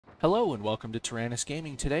Hello and welcome to Tyrannus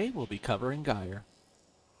Gaming. Today we'll be covering Gyre.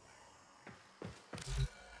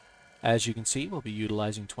 As you can see, we'll be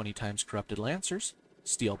utilizing 20 times Corrupted Lancers,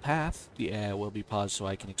 Steel Path, the AI will be paused so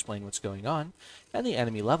I can explain what's going on, and the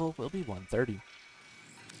enemy level will be 130.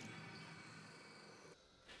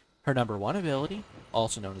 Her number 1 ability,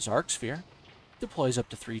 also known as Arc Sphere, deploys up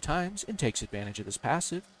to 3 times and takes advantage of this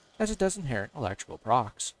passive, as it does inherent electrical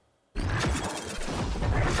procs.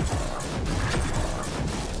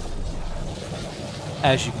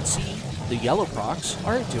 As you can see, the yellow procs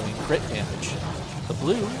are doing crit damage. The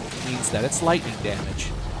blue means that it's lightning damage.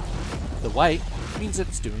 The white means that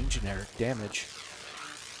it's doing generic damage.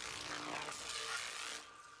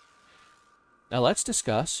 Now let's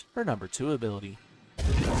discuss her number 2 ability.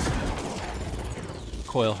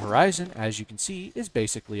 Coil Horizon, as you can see, is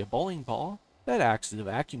basically a bowling ball that acts as a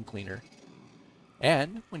vacuum cleaner.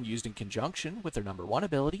 And when used in conjunction with her number 1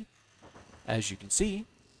 ability, as you can see,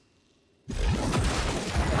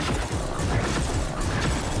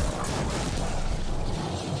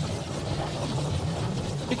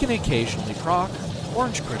 it can occasionally proc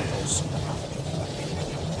orange criticals.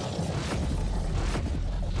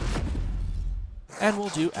 And will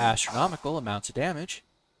do astronomical amounts of damage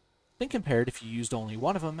than compared if you used only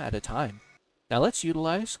one of them at a time. Now let's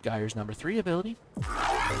utilize Gyre's number 3 ability,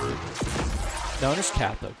 known as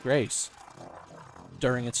Cathode Grace.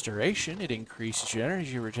 During its duration, it increases your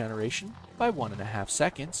energy regeneration by 1.5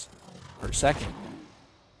 seconds per second.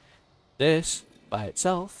 This, by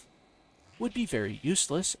itself, would be very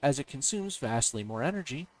useless as it consumes vastly more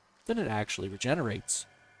energy than it actually regenerates.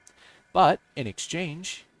 But, in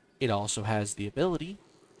exchange, it also has the ability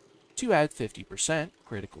to add 50%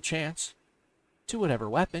 critical chance to whatever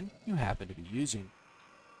weapon you happen to be using.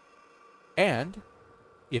 And,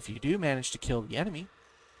 if you do manage to kill the enemy,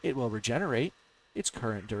 it will regenerate its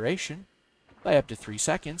current duration by up to 3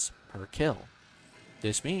 seconds per kill.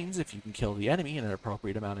 This means if you can kill the enemy in an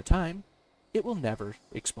appropriate amount of time, it will never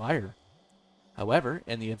expire. However,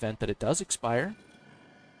 in the event that it does expire,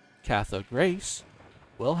 Cathode Grace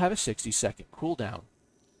will have a 60-second cooldown.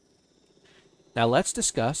 Now let's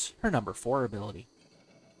discuss her number 4 ability.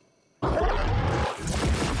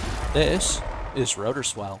 This is Rotor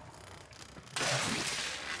Swell.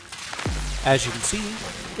 As you can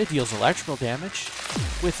see, it deals electrical damage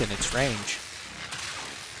within its range.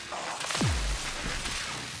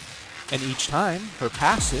 And each time, her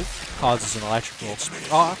passive causes an electrical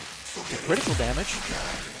proc to critical damage.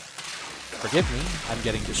 Forgive me, I'm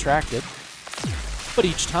getting distracted. But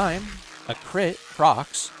each time a crit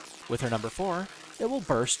procs with her number 4, it will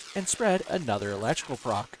burst and spread another electrical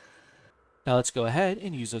proc. Now let's go ahead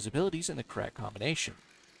and use those abilities in the correct combination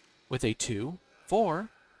with a 2, 4,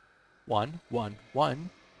 1, 1, 1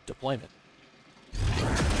 deployment.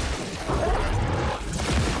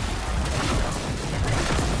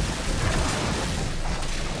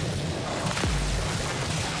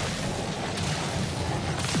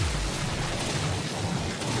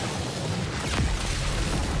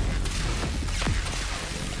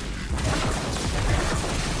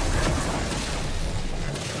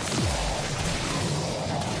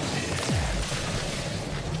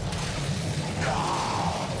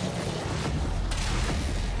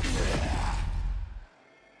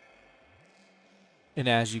 And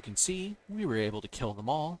as you can see, we were able to kill them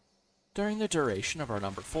all during the duration of our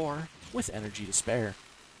number 4 with energy to spare.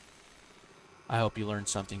 I hope you learned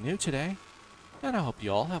something new today, and I hope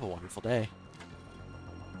you all have a wonderful day.